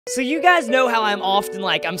So you guys know how I'm often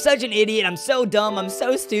like, I'm such an idiot, I'm so dumb, I'm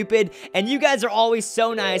so stupid, and you guys are always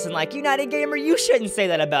so nice and like, United Gamer, you shouldn't say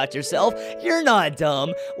that about yourself. You're not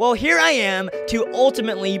dumb. Well, here I am to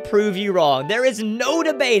ultimately prove you wrong. There is no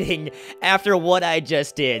debating after what I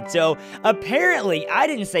just did. So apparently, I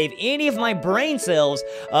didn't save any of my brain cells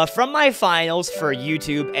from my finals for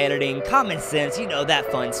YouTube, editing, common sense, you know,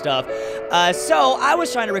 that fun stuff. So I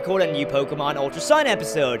was trying to record a new Pokemon Ultra Sun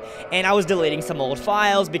episode, and I was deleting some old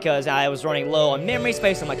files because I was running low on memory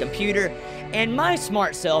space on my computer, and my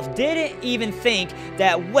smart self didn't even think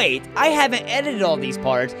that, wait, I haven't edited all these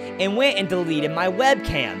parts, and went and deleted my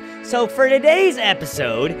webcam. So for today's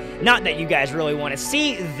episode, not that you guys really want to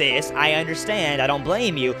see this, I understand, I don't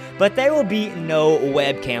blame you, but there will be no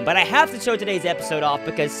webcam. But I have to show today's episode off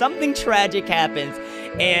because something tragic happens,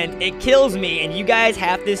 and it kills me, and you guys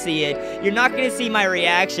have to see it. You're not going to see my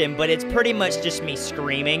reaction, but it's pretty much just me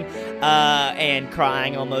screaming and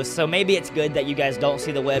crying almost, so maybe it's good that you guys don't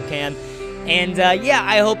see the webcam. And, yeah,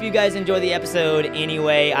 I hope you guys enjoy the episode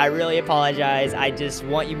anyway. I really apologize. I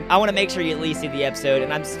want to make sure you at least see the episode,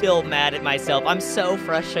 and I'm still mad at myself. I'm so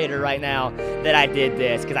frustrated right now that I did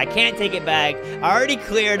this, because I can't take it back. I already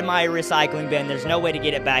cleared my recycling bin. There's no way to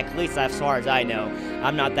get it back, at least as far as I know.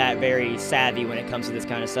 I'm not that very savvy when it comes to this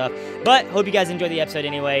kind of stuff. But, hope you guys enjoy the episode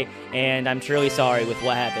anyway, and I'm truly sorry with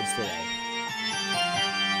what happens today.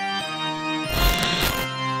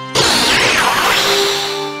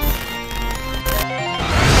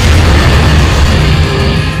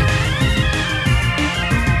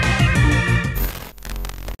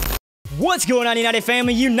 What's going on, United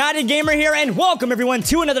family? United Gamer here, and welcome everyone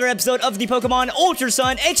to another episode of the Pokemon Ultra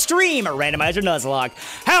Sun Extreme Randomizer Nuzlocke.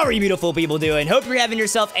 How are you beautiful people doing? Hope you're having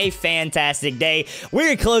yourself a fantastic day.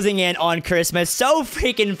 We're closing in on Christmas so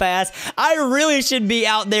freaking fast. I really should be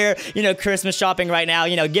out there, you know, Christmas shopping right now,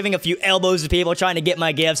 you know, giving a few elbows to people trying to get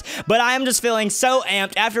my gifts, but I am just feeling so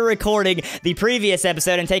amped after recording the previous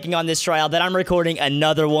episode and taking on this trial that I'm recording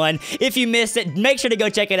another one. If you missed it, make sure to go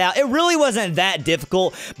check it out. It really wasn't that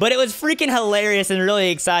difficult, but it was freaking hilarious and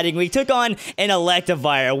really exciting. We took on an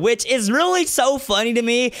Electivire, which is really so funny to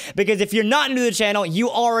me because if you're not new to the channel, you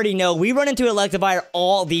already know we run into Electivire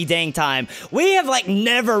all the dang time. We have like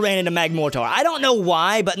never ran into Magmortar. I don't know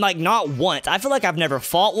why, but like not once. I feel like I've never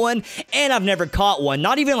fought one and I've never caught one.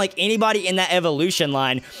 Not even like anybody in that evolution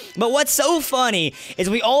line. But what's so funny is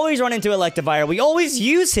we always run into Electivire. We always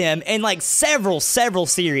use him in like several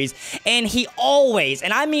series, and he always,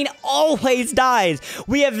 and I mean always, dies.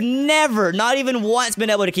 We have never, not even once, been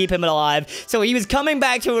able to keep him alive. So he was coming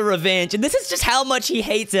back to a revenge, and this is just how much he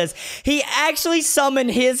hates us. He actually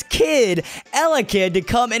summoned his kid, Elekid, to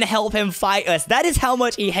come and help him fight us. That is how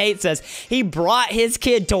much he hates us. He brought his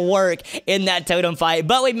kid to work in that totem fight,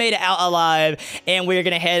 but we made it out alive, and we're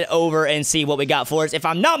gonna head over and see what we got for us. If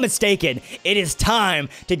I'm not mistaken, it is time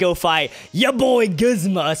to go fight ya boy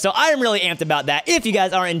Guzma. So I'm really amped about that. If you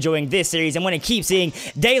guys aren't enjoying this series and want to keep seeing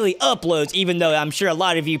daily uploads, even though I'm sure a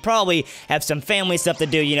lot of you probably have some family stuff to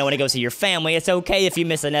do, you know, when to go see your family. It's okay if you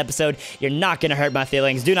miss an episode. You're not gonna hurt my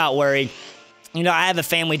feelings. Do not worry. You know, I have a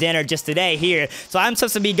family dinner just today here, so I'm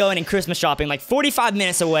supposed to be going and Christmas shopping like 45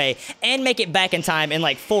 minutes away and make it back in time in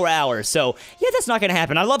like 4 hours. So, yeah, that's not gonna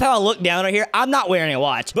happen. I love how I look down right here. I'm not wearing a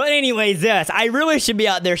watch. But anyways, yes, I really should be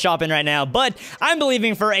out there shopping right now, but I'm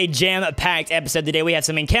believing for a jam-packed episode today. We have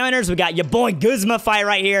some encounters. We got your boy Guzma fight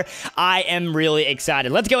right here. I am really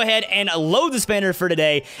excited. Let's go ahead and load the spinner for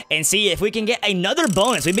today and see if we can get another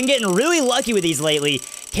bonus. We've been getting really lucky with these lately.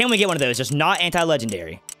 Can we get one of those? Just not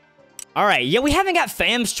anti-legendary. Alright, yeah, we haven't got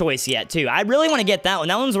Fam's Choice yet, too. I really want to get that one.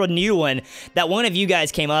 That one's a new one that one of you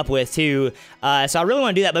guys came up with, too. So I really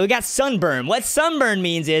want to do that, but we got Sunburn. What Sunburn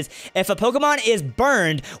means is, if a Pokemon is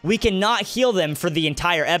burned, we cannot heal them for the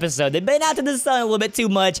entire episode. They've been out to the sun a little bit too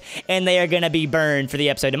much, and they are going to be burned for the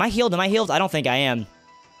episode. Am I healed? Am I healed? I don't think I am.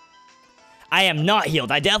 I am not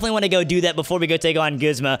healed. I definitely want to go do that before we go take on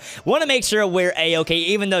Guzma. Want to make sure we're A-okay,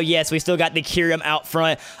 even though, yes, we still got the Kyurem out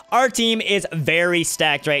front. Our team is very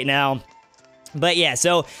stacked right now. But yeah,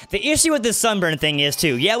 so the issue with this Sunburn thing is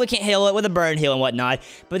too, yeah, we can't heal it with a burn heal and whatnot,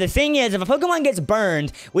 but the thing is, if a Pokemon gets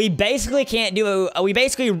burned, we basically can't do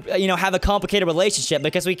you know, have a complicated relationship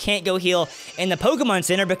because we can't go heal in the Pokemon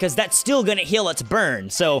Center because that's still gonna heal its burn.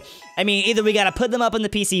 So, I mean, either we gotta put them up in the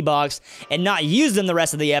PC box and not use them the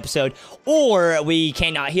rest of the episode, or we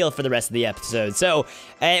cannot heal for the rest of the episode. So,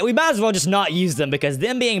 we might as well just not use them because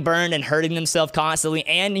them being burned and hurting themselves constantly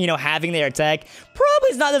and, you know, having their attack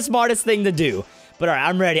probably is not the smartest thing to do. But alright,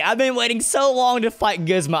 I'm ready. I've been waiting so long to fight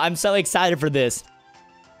Guzma. I'm so excited for this.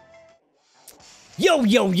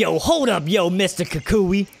 Yo, hold up, yo, Mr.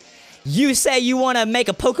 Kukui. You say you want to make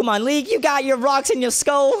a Pokemon League? You got your rocks in your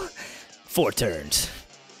skull? 4 turns.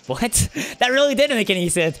 What? That really didn't make any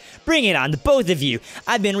sense. Bring it on, the both of you.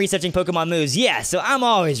 I've been researching Pokemon moves, yeah, so I'm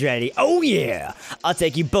always ready. Oh yeah! I'll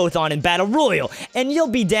take you both on in Battle Royal, and you'll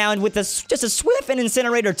be down with just a Swift and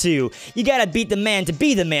Incinerator too. You gotta beat the man to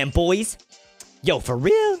be the man, boys. Yo, for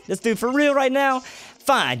real? This dude for real right now?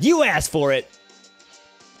 Fine, you asked for it.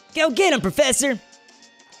 Go get him, Professor.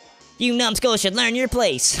 You numbskulls should learn your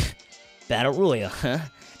place. Battle Royal, huh?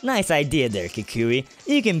 Nice idea there, Kukui.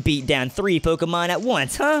 You can beat down 3 Pokemon at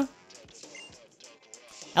once, huh?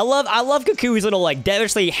 I love Kukui's little, like,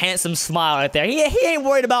 devilishly handsome smile right there. He ain't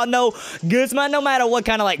worried about no Guzma, no matter what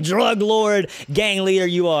kind of, like, drug lord, gang leader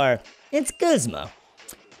you are. It's Guzma.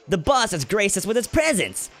 The boss has graced us with his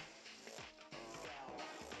presence.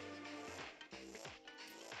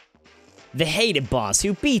 The hated boss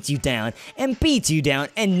who beats you down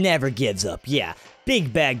and never gives up. Yeah,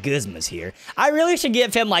 big bad Guzma's here. I really should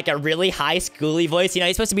give him like a really high schooly voice. You know,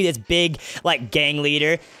 he's supposed to be this big like gang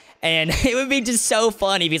leader. And it would be just so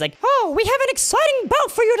funny if he's like, oh, we have an exciting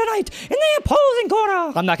bout for you tonight in the opposing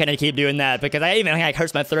corner. I'm not going to keep doing that because I even like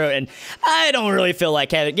hurts my throat and I don't really feel like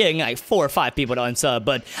getting like 4 or 5 people to unsub.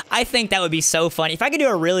 But I think that would be so funny. If I could do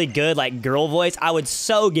a really good like girl voice, I would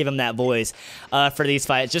so give him that voice for these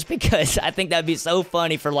fights just because I think that would be so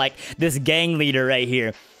funny for like this gang leader right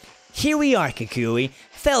here. Here we are, Kukui,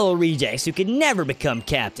 fellow rejects who could never become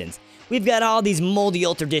captains. We've got all these moldy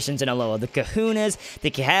old traditions in Alola, the kahunas, the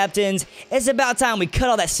captains. It's about time we cut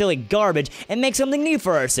all that silly garbage and make something new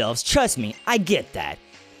for ourselves. Trust me, I get that.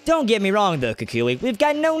 Don't get me wrong though, Kukui, we've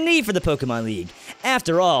got no need for the Pokemon League.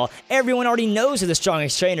 After all, everyone already knows who the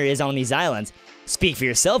strongest trainer is on these islands. Speak for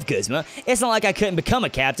yourself, Guzma. It's not like I couldn't become a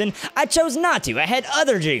captain. I chose not to. I had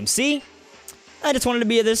other dreams, see? I just wanted to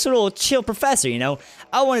be this little chill professor, you know?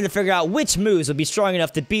 I wanted to figure out which moves would be strong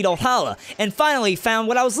enough to beat Alola, and finally found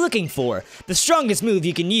what I was looking for. The strongest move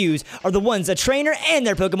you can use are the ones a trainer and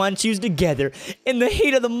their Pokemon choose together. In the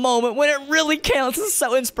heat of the moment, when it really counts, it's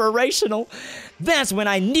so inspirational. That's when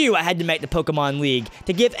I knew I had to make the Pokemon League,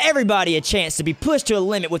 to give everybody a chance to be pushed to a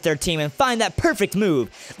limit with their team and find that perfect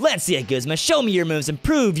move. Let's see it, Guzma. Show me your moves and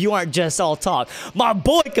prove you aren't just all talk. My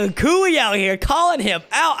boy Kukui out here, calling him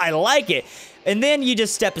out. I like it. And then you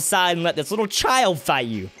just step aside and let this little child fight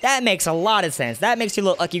you. That makes a lot of sense. That makes you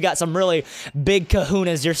look like you got some really big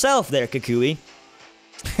kahunas yourself there, Kukui.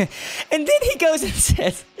 And then he goes and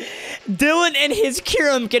says, Dylan and his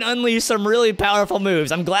Kyurem can unleash some really powerful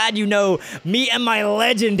moves. I'm glad you know me and my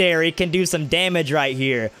legendary can do some damage right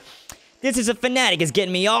here. This is a fanatic is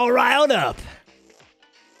getting me all riled up.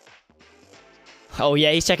 Oh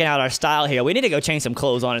yeah, he's checking out our style here. We need to go change some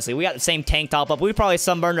clothes, honestly. We got the same tank top up. We probably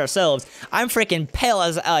sunburned ourselves. I'm freaking pale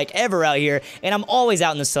as like ever out here, and I'm always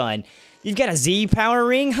out in the sun. You've got a Z power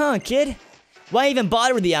ring, huh, kid? Why even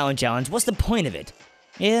bother with the Island Challenge? What's the point of it?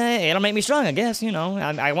 Yeah, it'll make me strong, I guess, you know.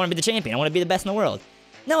 I want to be the champion. I want to be the best in the world.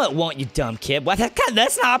 No, it won't, you dumb kid. What?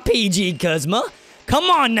 That's not PG, Guzma. Come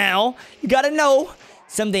on now. You gotta know.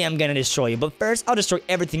 Someday I'm gonna destroy you, but first, I'll destroy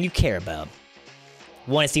everything you care about.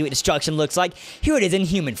 Want to see what destruction looks like? Here it is in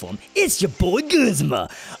human form. It's your boy Guzma.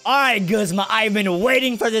 Alright, Guzma, I've been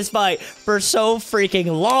waiting for this fight for so freaking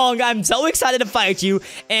long. I'm so excited to fight you,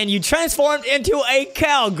 and you transformed into a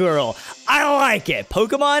cowgirl. I like it.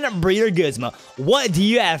 Pokemon Breeder Guzma, what do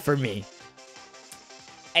you have for me?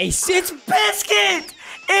 It's Biscuit!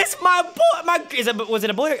 It's my boy. Was it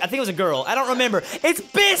a boy? I think it was a girl. I don't remember. It's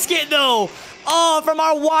Biscuit, though. Oh, from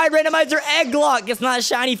our wide randomizer egg lock. It's not a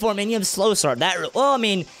shiny form, and you have slow start. Well, I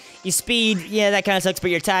mean, you speed. Yeah, that kind of sucks,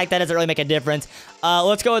 but your attack, that doesn't really make a difference.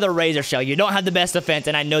 Let's go with a Razor Shell. You don't have the best defense,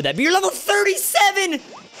 and I know that, but you're level 37.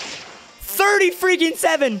 30 freaking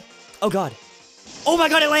 7. Oh, God. Oh, my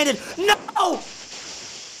God, it landed. No.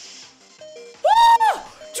 Ah!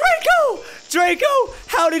 Draco,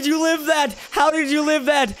 how did you live that? How did you live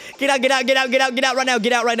that? Get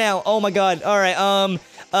out right now. Oh my god. All right,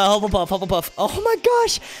 Hufflepuff. Oh my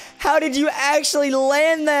gosh. How did you actually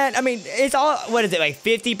land that? I mean, it's all, what is it, like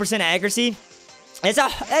 50% accuracy? That's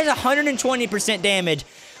 120% damage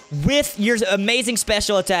with your amazing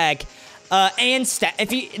special attack. And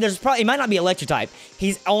it might not be electric type.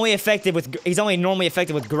 He's only normally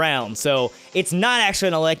effective with ground, so it's not actually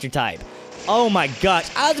an electric type. Oh my gosh,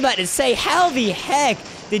 I was about to say, how the heck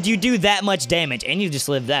did you do that much damage? And you just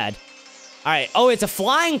lived that. Alright, oh, it's a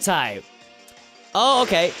flying type. Oh,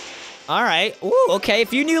 okay. Alright, ooh, okay.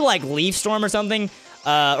 If you knew, like, Leaf Storm or something,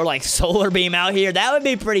 or, like, Solar Beam out here, that would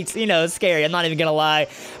be pretty, you know, scary. I'm not even gonna lie.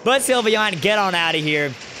 But, Sylveon, get on out of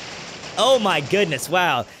here. Oh my goodness,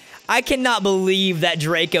 wow. I cannot believe that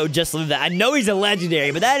Draco just lived that. I know he's a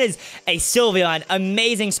legendary, but that is a Sylveon.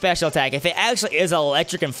 Amazing special attack. If it actually is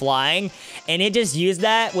electric and flying, and it just used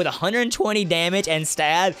that with 120 damage and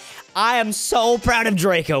stab, I am so proud of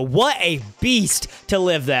Draco. What a beast to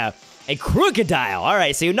live that. A Crocodile. All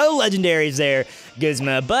right, so no legendaries there,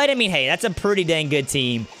 Guzma. But, I mean, hey, that's a pretty dang good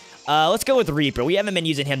team. Let's go with Reaper. We haven't been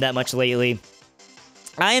using him that much lately.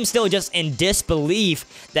 I am still just in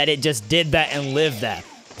disbelief that it just did that and lived that.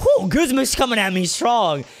 Whew, Guzma's coming at me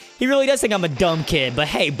strong. He really does think I'm a dumb kid. But,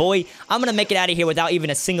 hey, boy, I'm going to make it out of here without even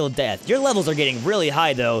a single death. Your levels are getting really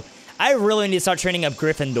high, though. I really need to start training up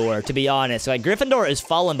Gryffindor, to be honest. Like, Gryffindor is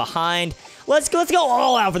falling behind. Let's go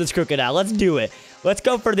all out for this Crocodile. Let's do it. Let's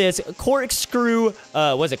go for this Corkscrew,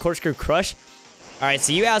 was it Corkscrew Crush? All right,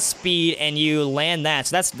 so you outspeed and you land that.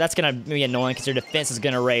 So that's going to be annoying because your defense is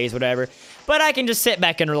going to raise, whatever. But I can just sit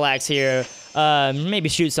back and relax here. Maybe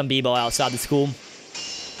shoot some b-ball outside the school.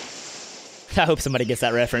 I hope somebody gets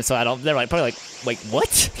that reference so I don't... They're probably like, wait,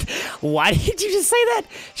 what? Why did you just say that?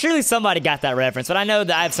 Surely somebody got that reference. But I know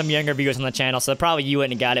that I have some younger viewers on the channel, so probably you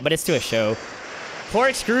wouldn't have got it. But it's to a show.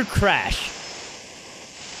 Corkscrew Crash.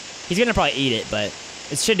 He's going to probably eat it, but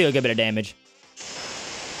it should do a good bit of damage.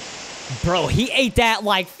 Bro, he ate that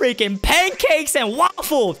like freaking pancakes and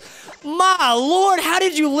waffles. My lord, how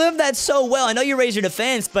did you live that so well? I know you raised your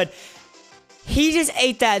defense, but he just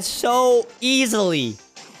ate that so easily.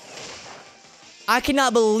 I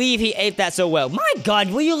cannot believe he ate that so well. My god,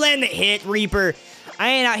 will you land the hit, Reaper? I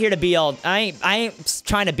ain't out here to be all... I ain't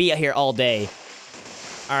trying to be out here all day.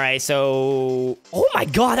 Alright, so... Oh my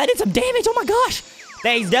god, that did some damage. Oh my gosh.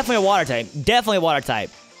 He's definitely a water type. Definitely a water type.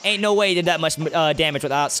 Ain't no way he did that much damage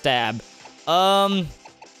without stab. I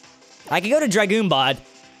could go to Dragoon Bod,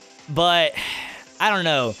 but I don't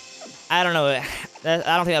know. I don't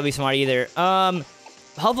think that'd be smart either.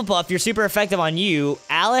 Hufflepuff, you're super effective on you.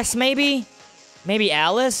 Alice, maybe? Maybe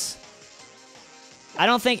Alice? I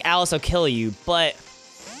don't think Alice will kill you, but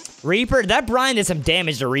Reaper, that Brian did some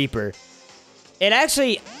damage to Reaper. It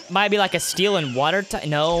actually might be like a steel and water type.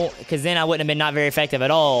 No, because then I wouldn't have been not very effective at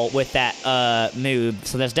all with that move.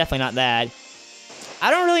 So that's definitely not that. I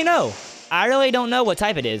don't really know. I really don't know what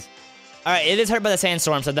type it is. All right, it is hurt by the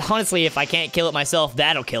sandstorm. So honestly, if I can't kill it myself,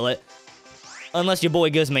 that'll kill it. Unless your boy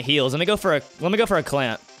gives me heals. Let me go for a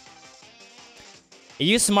clamp. You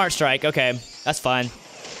use Smart Strike. Okay, that's fine.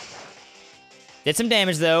 Did some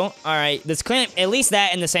damage though. All right, this clamp, at least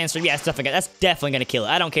that and the sandstorm. Yeah, that's definitely gonna kill it.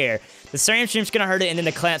 I don't care. The sandstorm's gonna hurt it, and then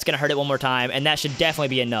the clamp's gonna hurt it one more time, and that should definitely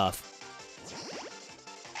be enough.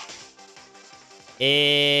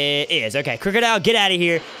 It is okay. Crocodile, get out of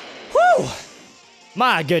here. Whew!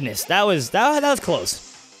 My goodness, that was close.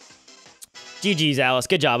 GG's, Alice.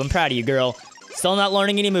 Good job. I'm proud of you, girl. Still not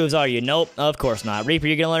learning any moves, are you? Nope. Of course not. Reaper,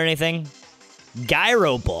 you gonna learn anything?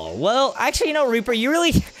 Gyro Ball. Well, actually, you know, Reaper, you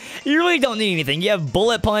really don't need anything. You have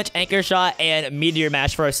Bullet Punch, Anchor Shot, and Meteor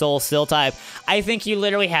Mash for a Soul Steel type. I think you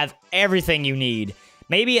literally have everything you need.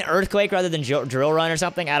 Maybe an Earthquake rather than Drill Run or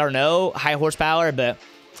something. I don't know. High horsepower, but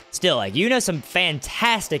still, like, you know some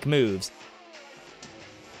fantastic moves.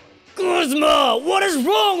 Guzma, what is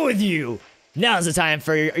wrong with you? Now's the time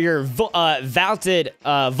for your vaunted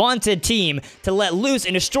team to let loose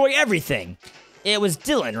and destroy everything. It was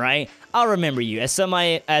Dylan, right? I'll remember you as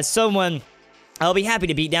someone I'll be happy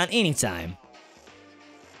to beat down anytime.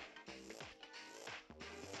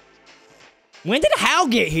 When did Hal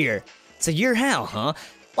get here? So you're Hal, huh?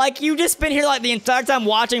 Like, you just been here like the entire time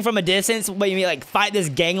watching from a distance, but you like fight this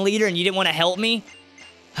gang leader and you didn't want to help me?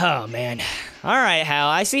 Oh, man. All right, Hal,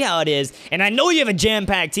 I see how it is. And I know you have a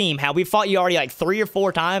jam-packed team, Hal. We fought you already like 3 or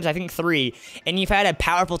 4 times, I think 3. And you've had a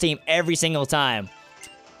powerful team every single time.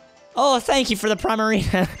 Oh, thank you for the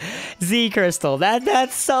Primarina Z Crystal.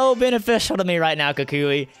 That's so beneficial to me right now,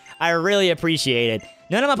 Kukui. I really appreciate it.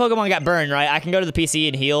 None of my Pokemon got burned, right? I can go to the PC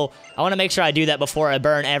and heal. I want to make sure I do that before a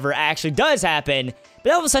burn ever actually does happen.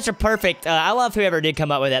 But that was such a perfect... I love whoever did come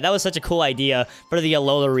up with that. That was such a cool idea for the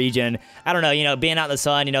Alola region. I don't know, you know, being out in the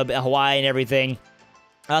sun, you know, Hawaii and everything.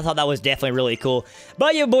 I thought that was definitely really cool.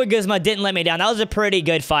 But your boy Guzma didn't let me down. That was a pretty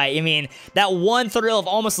good fight. I mean, that one thrill of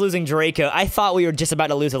almost losing Draco, I thought we were just about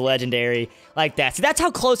to lose a legendary like that. See, that's how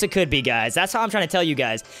close it could be, guys. That's how I'm trying to tell you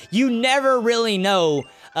guys. You never really know,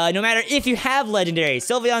 no matter if you have legendary.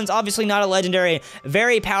 Sylveon's obviously not a legendary,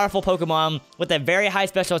 very powerful Pokemon with a very high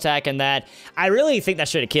special attack and that. I really think that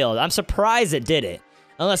should have killed. I'm surprised it did it.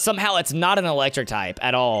 Unless somehow it's not an electric type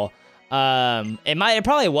at all. It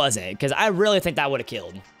probably wasn't, because I really think that would have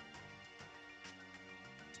killed.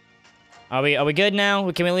 Are we good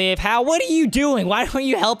now? Can we leave? Hal, what are you doing? Why aren't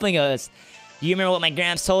you helping us? Do you remember what my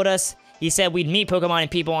Gramps told us? He said we'd meet Pokemon and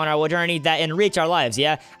people on our journey that enrich our lives,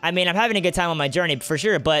 yeah? I mean, I'm having a good time on my journey for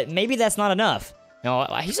sure, but maybe that's not enough. No,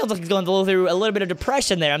 he sounds like he's going through a little bit of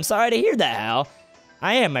depression there. I'm sorry to hear that, Hal.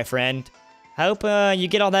 I am, my friend. I hope you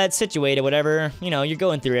get all that situated, whatever, you know, you're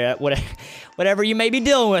going through it, whatever you may be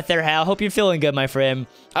dealing with there, Hal. Hope you're feeling good, my friend.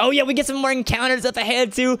 Oh, yeah, we get some more encounters up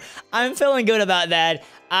ahead, too. I'm feeling good about that.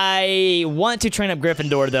 I want to train up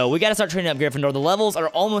Gryffindor, though. We got to start training up Gryffindor. The levels are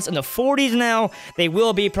almost in the 40s now. They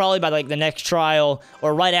will be probably by, like, the next trial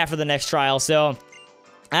or right after the next trial, so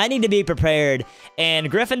I need to be prepared.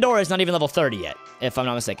 And Gryffindor is not even level 30 yet, if I'm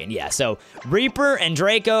not mistaken. Yeah, so Reaper and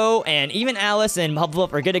Draco and even Alice and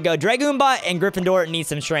Hufflepuff are good to go. Dragoonbot and Gryffindor need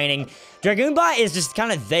some training. Dragoonbot is just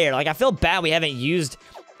kind of there. Like, I feel bad we haven't used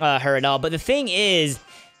her at all. But the thing is,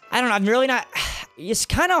 I don't know, I'm really not... It's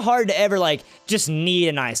kind of hard to ever, like, just need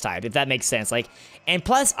an Ice type, if that makes sense. Like, and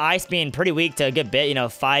plus Ice being pretty weak to a good bit, you know,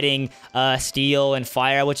 fighting Steel and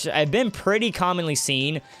Fire, which have been pretty commonly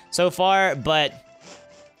seen so far, but...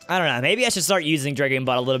 I don't know, maybe I should start using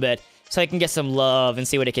Dragonbot a little bit so I can get some love and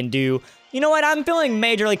see what it can do. You know what, I'm feeling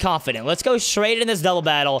majorly confident. Let's go straight in this double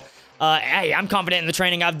battle. Hey, I'm confident in the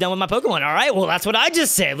training I've done with my Pokemon, alright? Well, that's what I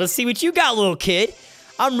just said. Let's see what you got, little kid.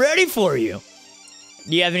 I'm ready for you.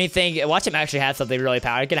 Do you have anything? Watch him actually have something really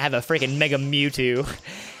powerful. He's gonna have a freaking Mega Mewtwo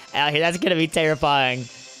out here. That's gonna be terrifying.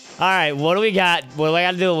 Alright, what do we got? What do I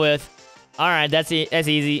gotta deal with? Alright, that's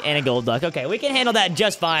easy. And a Golduck. Okay, we can handle that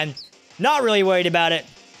just fine. Not really worried about it.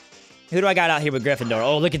 Who do I got out here with Gryffindor?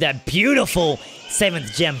 Oh, look at that beautiful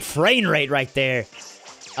 7th gem frame rate right there.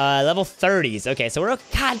 Level 30s. Okay, so we're...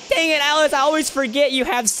 God dang it, Alice. I always forget you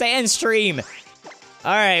have Sandstream.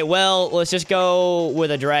 All right, well, let's just go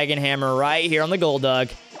with a Dragon Hammer right here on the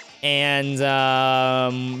Golduck.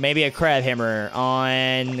 And maybe a Crab Hammer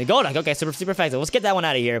on the Golduck. Okay, super effective. Let's get that one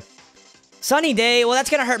out of here. Sunny Day. Well, that's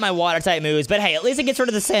going to hurt my Water-type moves. But hey, at least it gets rid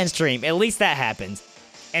of the Sandstream. At least that happens.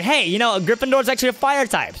 And hey, you know, Gryffindor's actually a fire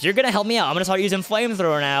type, so you're gonna help me out. I'm gonna start using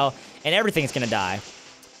Flamethrower now, and everything's gonna die.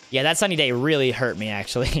 Yeah, that Sunny Day really hurt me,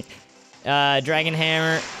 actually. Dragon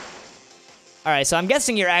Hammer. Alright, so I'm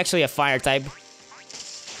guessing you're actually a fire type.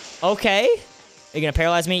 Okay. Are you gonna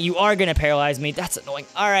paralyze me? You are gonna paralyze me. That's annoying.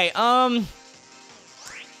 Alright,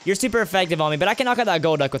 you're super effective on me, but I can knock out that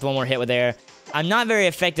Golduck with one more hit with air. I'm not very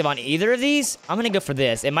effective on either of these. I'm gonna go for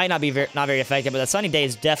this. It might not be not very effective, but the Sunny Day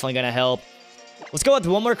is definitely gonna help. Let's go with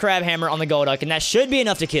one more Crab Hammer on the Golduck, and that should be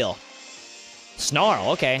enough to kill.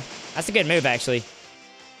 Snarl, okay. That's a good move, actually.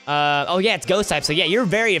 Oh, yeah, it's Ghost type, so yeah, you're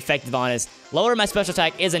very effective on us. Lower my special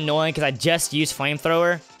attack is annoying, because I just used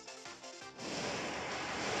Flamethrower.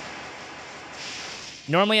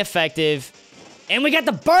 Normally effective. And we got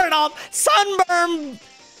the burn off! Sunburn!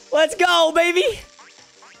 Let's go, baby!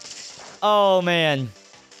 Oh, man.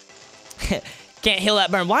 Can't heal that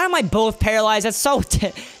burn. Why am I both paralyzed? That's so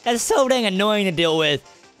dang annoying to deal with.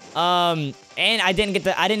 And I didn't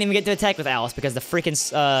even get to attack with Alice because the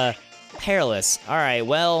freaking Perilous. All right,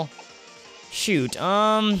 well, shoot.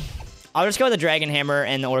 I'll just go with the Dragon Hammer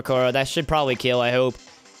and the Orcoro. That should probably kill, I hope.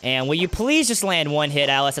 And will you please just land one hit,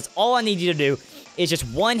 Alice? That's all I need you to do. Is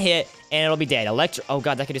just one hit and it'll be dead. Oh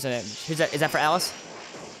god, that could do something. Who's that? Is that for Alice?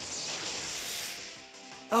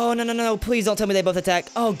 Oh no! Please don't tell me they both attack.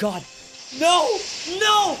 Oh god. No!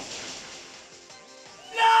 No!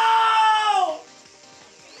 No!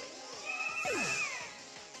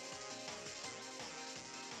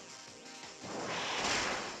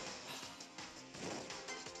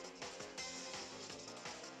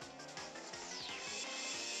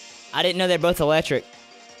 I didn't know they're both electric.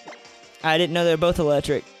 I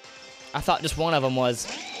thought just one of them was.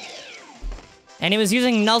 And he was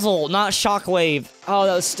using Nuzzle, not Shockwave. Oh,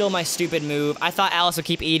 that was still my stupid move. I thought Alice would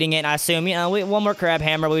keep eating it, and I assume, you know, one more Crab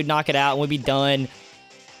Hammer, we'd knock it out, and we'd be done.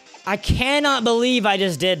 I cannot believe I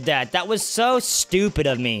just did that. That was so stupid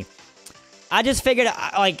of me. I just figured,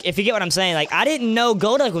 like, if you get what I'm saying, like, I didn't know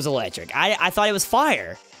Golduck was electric. I thought it was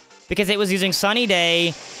fire. Because it was using Sunny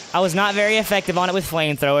Day. I was not very effective on it with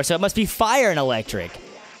Flamethrower, so it must be fire and electric.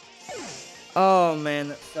 Oh, man,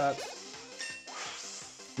 that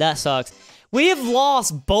sucks. That sucks. We have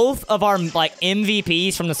lost both of our, like,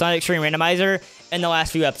 MVPs from the Sonic Extreme Randomizer in the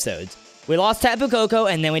last few episodes. We lost Tapu Koko,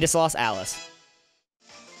 and then we just lost Alice.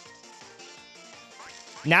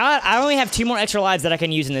 Now, I only have 2 more extra lives that I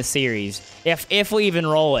can use in this series, if we even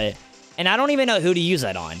roll it. And I don't even know who to use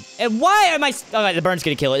that on. And why am I... Okay, the burn's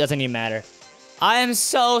gonna kill it. Doesn't even matter. I am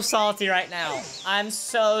so salty right now. I'm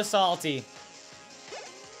so salty.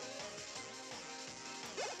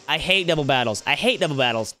 I hate double battles. I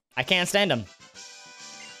can't stand them.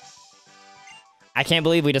 I can't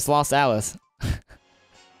believe we just lost Alice.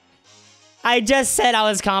 I just said I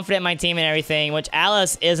was confident in my team and everything, which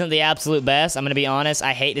Alice isn't the absolute best. I'm going to be honest.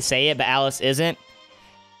 I hate to say it, but Alice isn't.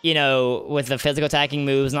 You know, with the physical attacking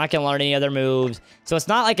moves, not going to learn any other moves. So it's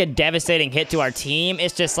not like a devastating hit to our team.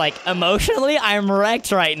 It's just like, emotionally, I'm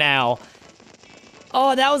wrecked right now.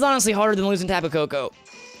 Oh, that was honestly harder than losing Tapu Koko.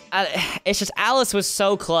 It's just, Alice was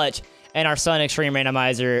so clutch in our Sun Extreme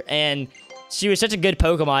Randomizer, and she was such a good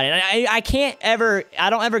Pokemon, and I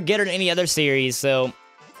don't ever get her in any other series, so...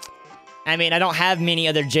 I mean, I don't have many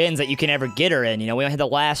other gens that you can ever get her in, you know, we only had the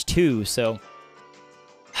last 2, so...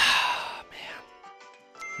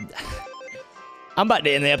 Man. I'm about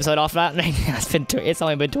to end the episode off right now. It's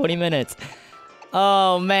only been 20 minutes.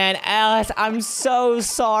 Oh, man, Alice, I'm so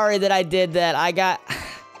sorry that I did that. I got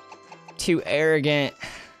too arrogant.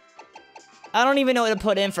 I don't even know what to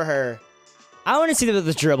put in for her. I want to see what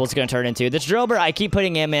this Dribble's going to turn into. This Drillbur, I keep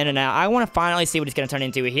putting him in and out. I want to finally see what he's going to turn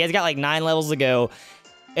into. He has got like 9 levels to go.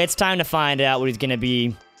 It's time to find out what he's going to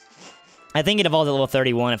be. I think it evolved at level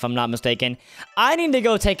 31, if I'm not mistaken. I need to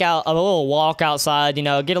go take out a little walk outside, you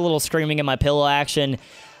know, get a little screaming in my pillow action.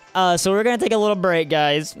 So we're going to take a little break,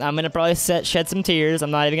 guys. I'm going to probably shed some tears.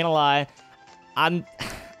 I'm not even going to lie.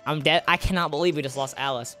 I'm dead. I cannot believe we just lost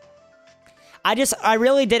Alice. I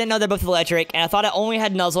really didn't know they're both electric, and I thought I only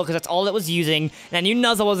had Nuzzle because that's all it was using, and I knew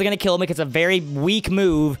Nuzzle wasn't going to kill me because it's a very weak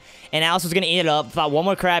move, and Alice was going to eat it up. Thought one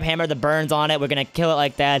more Crab Hammer, the burns on it, we're going to kill it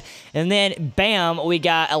like that, and then, bam, we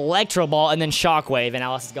got Electro Ball, and then Shockwave, and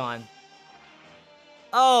Alice is gone.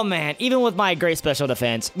 Oh, man, even with my great special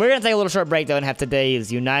defense. We're going to take a little short break, though, and have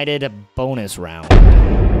today's United bonus round.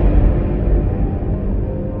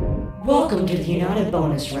 Welcome to the United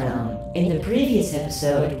bonus round. In the previous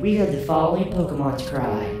episode, we heard the following Pokemon's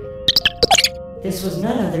cry. This was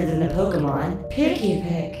none other than the Pokemon Picky.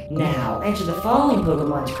 Now, answer the following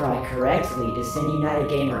Pokemon's cry correctly to send United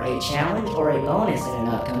Gamer a challenge or a bonus in an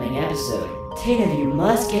upcoming episode. 10 of you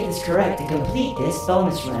must get this correct to complete this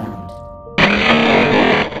bonus round.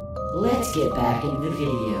 Let's get back into the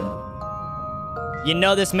video. You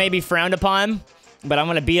know this may be frowned upon, but I'm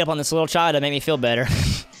going to beat up on this little child to make me feel better.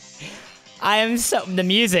 I am so... The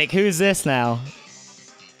music. Who's this now?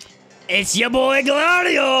 It's your boy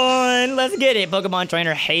Gladion! Let's get it, Pokemon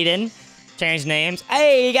trainer Hayden. Change names.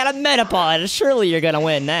 Hey, you got a Metapod. Surely you're gonna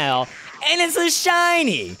win now. And it's a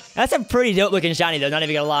shiny! That's a pretty dope looking shiny though, not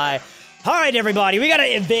even gonna lie. Alright everybody, we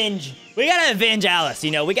gotta avenge Alice, you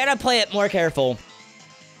know, we gotta play it more careful.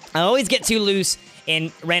 I always get too loose in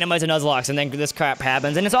Randomizer Nuzlocke, and then this crap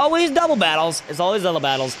happens, and it's always double battles.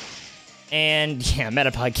 And yeah,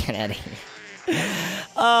 Metapod, get out of here.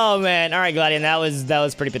 Oh man, all right, Gladion, that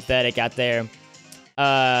was pretty pathetic out there.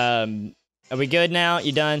 Are we good now?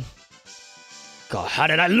 You done? God, how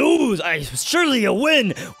did I lose? I surely a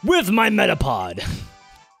win with my Metapod.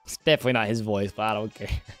 It's definitely not his voice, but I don't care.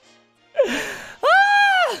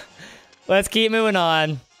 Ah! Let's keep moving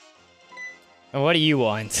on. And what do you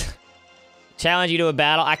want? Challenge you to a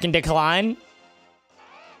battle. I can decline.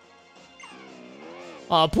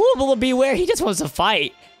 Poolable Beware, he just wants to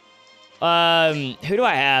fight. Who do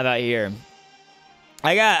I have out here?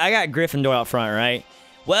 I got Gryffindor out front, right?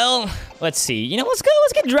 Well, let's see. You know, let's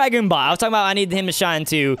get Dragon Ball. I was talking about I need him to shine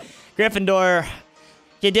too. Gryffindor,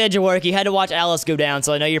 you did your work. You had to watch Alice go down,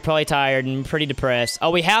 so I know you're probably tired and pretty depressed.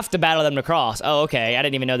 Oh, we have to battle them to cross. Oh, okay. I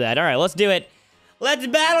didn't even know that. All right, let's do it. Let's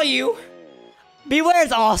battle you.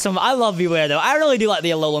 Beware's awesome. I love Beware, though. I really do like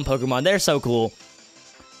the Alolan Pokemon. They're so cool.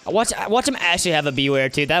 Watch him actually have a Beware,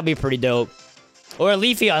 too. That'd be pretty dope. Or a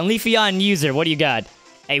Leafeon user. What do you got?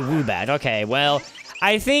 A Woobat. Okay, well,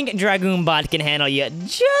 I think Dragoon Bot can handle you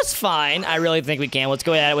just fine. I really think we can. Let's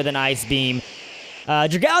go at it with an Ice Beam.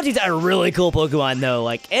 Dragalge's a really cool Pokemon, though.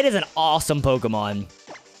 Like, it is an awesome Pokemon.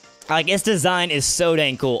 Like, its design is so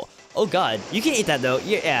dang cool. Oh, God. You can eat that, though.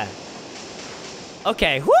 Yeah.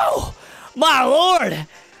 Okay. Woo! My lord!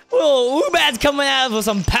 Whoa, Woobat's coming out with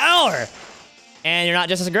some power! And you're not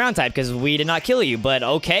just a ground type, because we did not kill you. But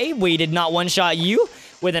okay, we did not one-shot you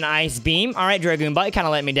with an Ice Beam. All right, Dragoon Bite kind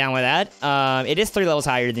of let me down with that. It is 3 levels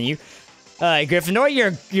higher than you.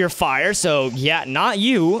 Gryffindor, you're fire, so yeah, not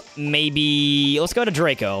you. Maybe, let's go to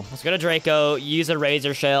Draco. Let's go to Draco, use a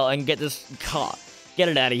Razor Shell, and get this, get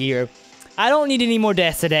it out of here. I don't need any more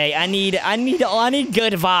deaths today. I need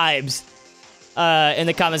good vibes. In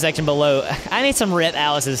the comment section below. I need some rip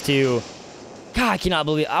Alice's too. God, I cannot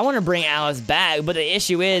believe I want to bring Alice back, but the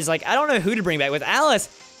issue is, like, I don't know who to bring back. With Alice,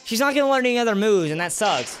 she's not going to learn any other moves, and that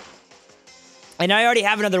sucks. And I already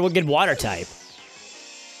have another good water type.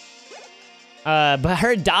 But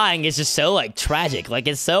her dying is just so, like, tragic. Like,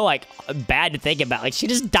 it's so, like, bad to think about. Like, she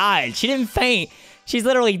just died. She didn't faint. She's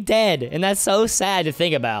literally dead, and that's so sad to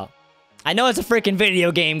think about. I know it's a freaking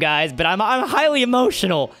video game, guys, but I'm highly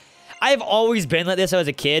emotional. I've always been like this as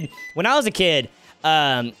a kid. When I was a kid,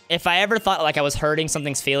 if I ever thought like I was hurting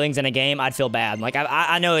something's feelings in a game, I'd feel bad. Like,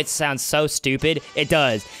 I know it sounds so stupid. It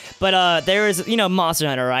does. But there is, you know, Monster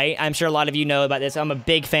Hunter, right? I'm sure a lot of you know about this. I'm a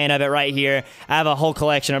big fan of it right here. I have a whole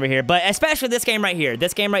collection over here. But especially this game right here.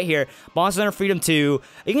 This game right here, Monster Hunter Freedom 2.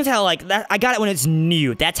 You can tell, like, that I got it when it's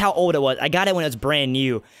new. That's how old it was. I got it when it was brand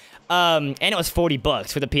new. And it was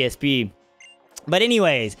 $40 for the PSP. But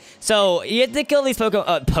anyways, so you have to kill these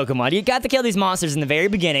Pokemon. You got to kill these monsters in the very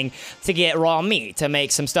beginning to get raw meat, to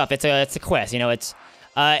make some stuff. It's a quest, you know, it's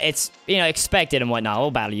you know, expected and whatnot. We'll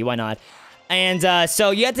battle you, why not? And so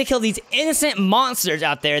you have to kill these innocent monsters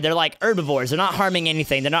out there. They're like herbivores. They're not harming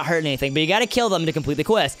anything. They're not hurting anything, but you gotta kill them to complete the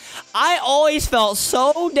quest. I always felt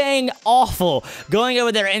so dang awful going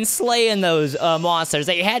over there and slaying those monsters.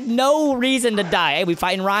 They had no reason to die. Hey, we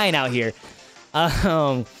fighting Ryan out here.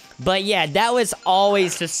 But yeah, that was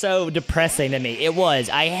always just so depressing to me. It was.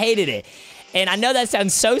 I hated it. And I know that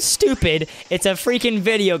sounds so stupid. It's a freaking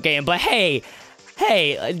video game. But hey,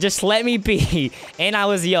 just let me be. And I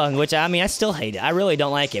was young, which, I mean, I still hate it. I really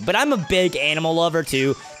don't like it. But I'm a big animal lover,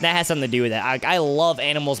 too. That has something to do with that. I love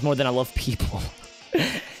animals more than I love people.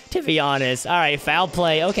 To be honest. All right, foul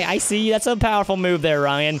play. Okay, I see you. That's a powerful move there,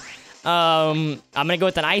 Ryan. I'm going to go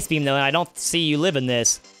with an ice beam, though, and I don't see you living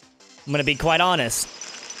this. I'm going to be quite honest.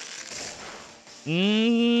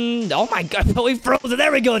 Oh my god, we froze it.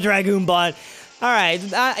 There we go, Dragoon Bot. Alright,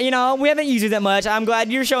 you know, we haven't used it that much. I'm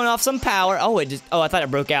glad you're showing off some power. Oh, I thought it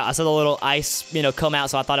broke out. I saw the little ice, you know, come out,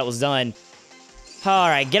 so I thought it was done.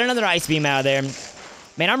 Alright, get another ice beam out of there.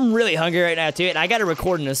 Man, I'm really hungry right now, too, and I gotta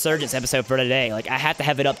record an Insurgents episode for today. Like, I have to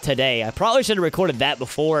have it up today. I probably should have recorded that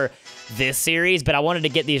before this series, but I wanted to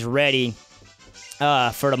get these ready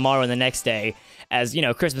for tomorrow and the next day. As, you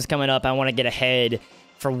know, Christmas coming up, I want to get ahead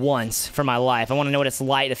for once for my life. I want to know what it's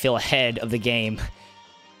like to feel ahead of the game.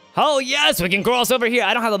 Oh, yes, we can cross over here.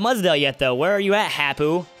 I don't have a Mudsdale yet, though. Where are you at,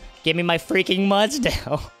 Hapu? Give me my freaking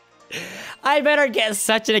Mudsdale. I better get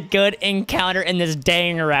such a good encounter in this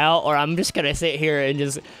dang route, or I'm just going to sit here and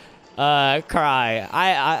just cry.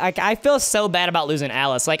 I feel so bad about losing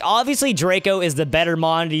Alice. Like, obviously, Draco is the better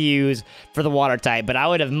mon to use for the water type, but I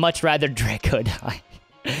would have much rather Draco die.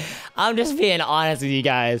 I'm just being honest with you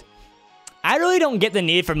guys. I really don't get the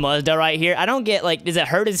need for Mudsdale right here. I don't get, like, does it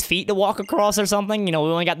hurt his feet to walk across or something? You know, we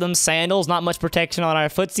only got them sandals, not much protection on our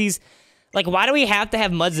footsies. Like, why do we have to have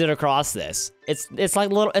Mudsdale across this? It's just like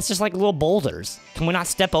little boulders. Can we not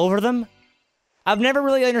step over them? I've never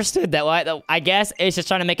really understood that. I guess it's just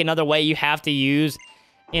trying to make another way you have to use,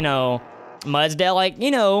 you know, Mudsdale. Like, you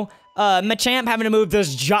know, Machamp having to move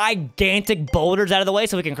those gigantic boulders out of the way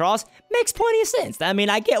so we can cross makes plenty of sense. I mean,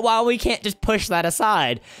 I get why we can't just push that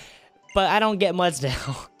aside. But I don't get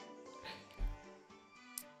Mudsdale.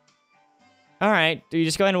 Alright, you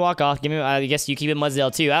just go ahead and walk off. Give me, I guess you keep it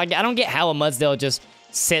Mudsdale too. I don't get how a Mudsdale just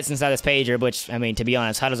sits inside this pager, which, I mean, to be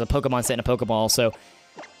honest, how does a Pokemon sit in a Pokeball? So,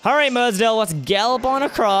 alright, Mudsdale, let's gallop on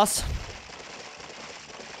across.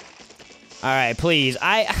 Alright, please.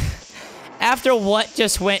 After what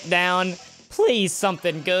just went down, please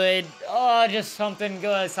something good. Oh, just something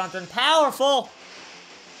good, something powerful.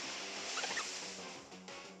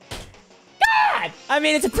 I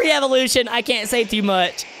mean, it's a pre-evolution. I can't say too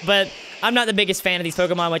much, but I'm not the biggest fan of these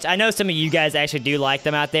Pokemon, which I know some of you guys actually do like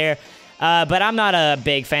them out there, but I'm not a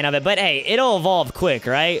big fan of it. But hey, it'll evolve quick,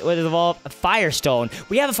 right? What is evolve? A Firestone.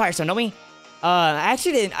 We have a Firestone, don't we? I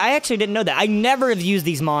actually didn't know that. I never have used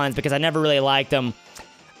these mons because I never really liked them.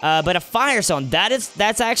 But a Firestone,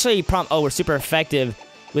 that's actually oh, we're super effective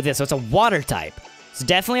with this. So it's a water type. It's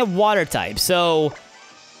definitely a water type. So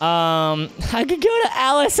I could go to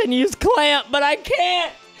Alice and use Clamp, but I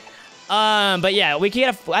can't. But yeah, we can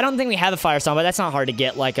get I don't think we have a Firestone, but that's not hard to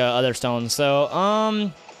get like other stones.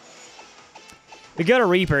 So, we go to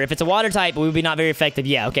Reaper. If it's a water type, we would be not very effective.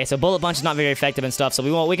 Yeah, okay, so Bullet Punch is not very effective and stuff, so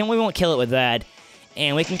we won't kill it with that.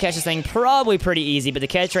 And we can catch this thing probably pretty easy, but the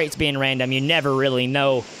catch rate's being random. You never really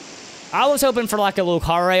know. I was hoping for like a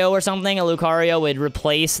Lucario or something. A Lucario would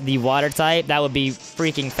replace the water type. That would be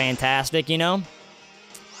freaking fantastic, you know?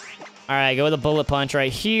 Alright, go with a Bullet Punch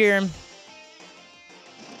right here. I'm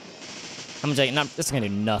gonna take, this is gonna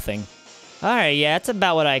do nothing. Alright, yeah, that's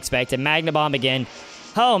about what I expected. Magna Bomb again.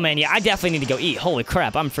 Oh man, yeah, I definitely need to go eat. Holy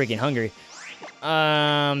crap, I'm freaking hungry. But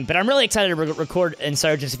I'm really excited to record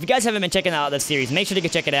Insurgents. If you guys haven't been checking out this series, make sure to go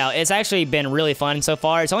check it out. It's actually been really fun so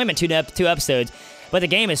far. It's only been two episodes, but the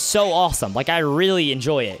game is so awesome. Like, I really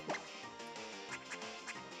enjoy it.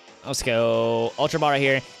 Let's go Ultra Ball right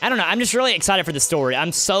here. I don't know. I'm just really excited for the story.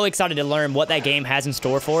 I'm so excited to learn what that game has in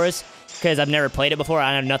store for us. because I've never played it before.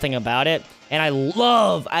 I know nothing about it, and I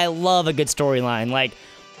love a good storyline. Like,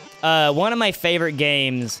 one of my favorite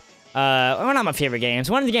games, well, not my favorite games,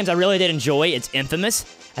 one of the games I really did enjoy, it's Infamous.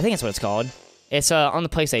 I think that's what it's called. It's on the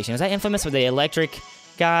PlayStation. Is that Infamous with the electric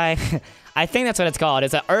guy? I think that's what it's called.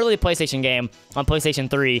 It's an early PlayStation game on PlayStation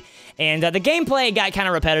 3, and the gameplay got kind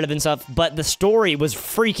of repetitive and stuff, but the story was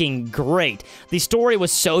freaking great. The story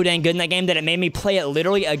was so dang good in that game that it made me play it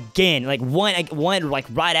literally again, like one like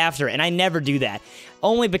right after, and I never do that.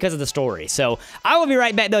 Only because of the story. So, I will be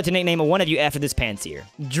right back, though, to nickname one of you after this Panseer.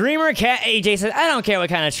 Dreamer Cat AJ says, I don't care what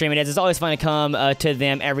kind of stream it is. It's always fun to come to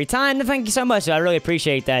them every time. Thank you so much. I really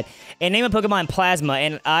appreciate that. And name a Pokemon Plasma,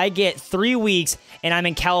 and I get 3 weeks, and I'm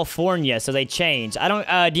in California, so they change. I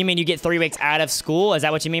don't, do you mean you get 3 weeks out of school? Is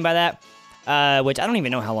that what you mean by that? Which I don't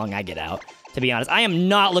even know how long I get out, to be honest. I am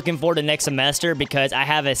not looking forward to next semester because I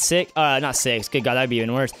have a not 6, good God, that'd be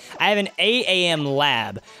even worse. I have an 8 a.m.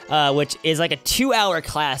 lab, which is like a 2-hour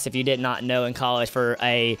class, if you did not know, in college for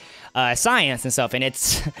a science and stuff, and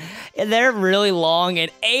they're really long. At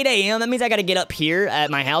 8 a.m., that means I gotta get up here at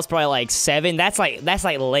my house probably like 7. That's like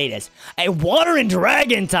the latest. A Water and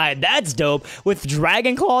Dragon type, that's dope. With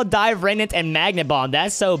Dragon Claw, Dive, Radiant, and Magnet Bomb,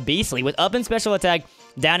 that's so beastly. With up in special attack,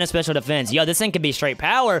 down in special defense. Yo, this thing could be straight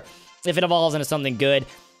power if it evolves into something good.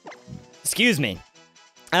 Excuse me.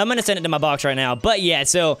 I'm gonna send it to my box right now. But yeah,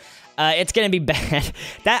 so it's gonna be bad.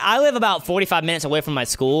 That I live about 45 minutes away from my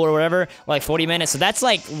school or whatever, like 40 minutes. So that's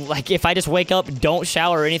like if I just wake up, don't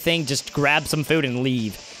shower or anything, just grab some food and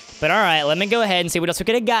leave. But all right, let me go ahead and see what else we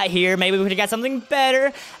could have got here. Maybe we could have got something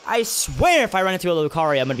better. I swear, if I run into a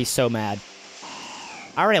Lucario, I'm gonna be so mad.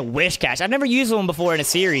 I already have Wish Cash. I've never used one before in a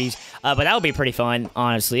series, but that would be pretty fun,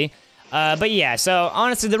 honestly. But yeah, so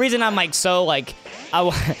honestly, the reason I'm like so like I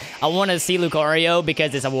want to see Lucario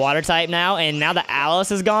because it's a water type now, and now that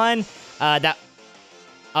Alice is gone, that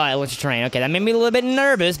I went to train. Okay, that made me a little bit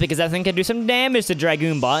nervous because I think I could do some damage to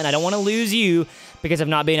Dragoonbot, and I don't want to lose you because of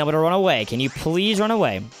not being able to run away. Can you please run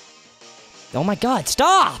away? Oh my God,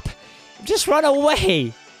 stop! Just run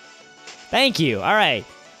away. Thank you. All right.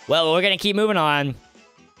 Well, we're gonna keep moving on.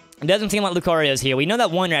 It doesn't seem like Lucario's here. We know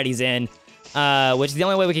that one Ratty's in. Which the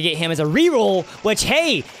only way we could get him is a reroll, which,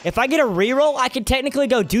 hey, if I get a reroll, I could technically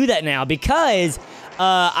go do that now because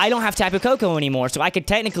I don't have Tapu Koko anymore, so I could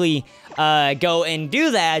technically go and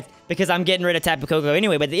do that because I'm getting rid of Tapu Koko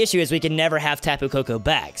anyway, but the issue is we can never have Tapu Koko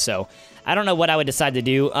back, so I don't know what I would decide to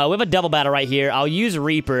do. We have a double battle right here. I'll use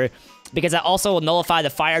Reaper because I also will nullify the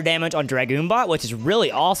fire damage on Dragoonbot, which is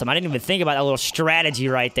really awesome. I didn't even think about that little strategy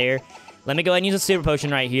right there. Let me go ahead and use a Super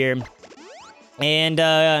Potion right here.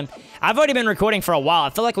 And, I've already been recording for a while. I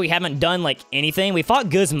feel like we haven't done, like, anything. We fought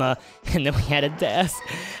Guzma, and then we had a death.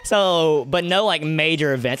 So, but no, like,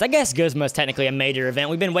 major events. I guess Guzma's technically a major event.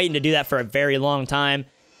 We've been waiting to do that for a very long time.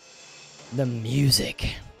 The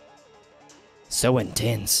music. So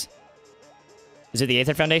intense. Is it the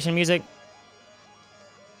Aether Foundation music?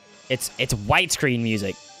 It's white screen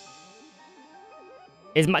music.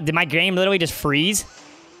 Did my game literally just freeze?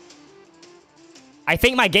 I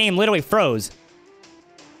think my game literally froze.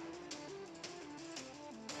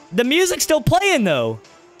 The music's still playing, though.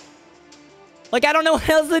 Like, I don't know what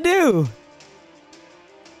else to do.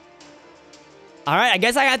 Alright, I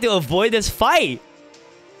guess I have to avoid this fight.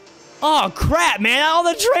 Oh, crap, man. All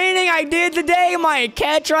the training I did today, my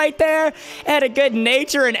catch right there, had a good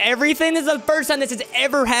nature and everything. This is the first time this has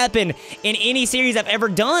ever happened in any series I've ever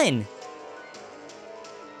done.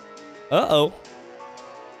 Uh-oh.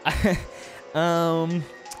 I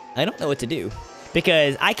don't know what to do.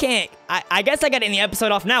 Because I can't, I guess I got to end the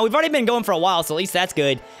episode off now. We've already been going for a while, so at least that's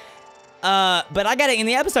good. But I got to end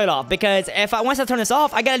the episode off because once I turn this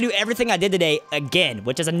off, I got to do everything I did today again,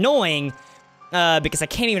 which is annoying because I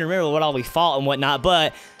can't even remember what all we fought and whatnot.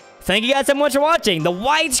 But thank you guys so much for watching. The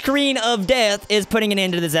white screen of death is putting an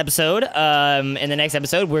end to this episode. In the next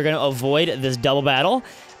episode, we're going to avoid this double battle.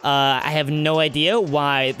 I have no idea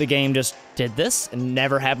why the game just did this. It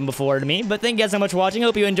never happened before to me, but thank you guys so much for watching.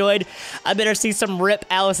 Hope you enjoyed. I better see some rip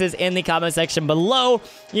Alice's in the comment section below.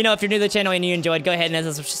 You know, if you're new to the channel and you enjoyed, go ahead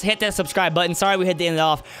and hit that subscribe button. Sorry we had to end it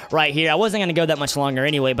off right here. I wasn't going to go that much longer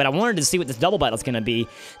anyway, but I wanted to see what this double battle is going to be.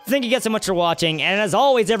 Thank you guys so much for watching, and as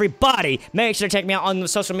always, everybody, make sure to check me out on the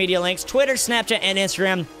social media links, Twitter, Snapchat, and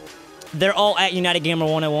Instagram. They're all at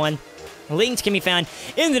UnitedGamer101. Links can be found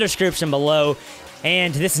in the description below.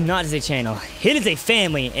 And this is not just a channel, it is a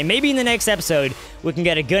family, and maybe in the next episode, we can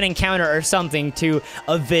get a good encounter or something to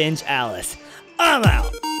avenge Alice. I'm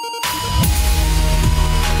out!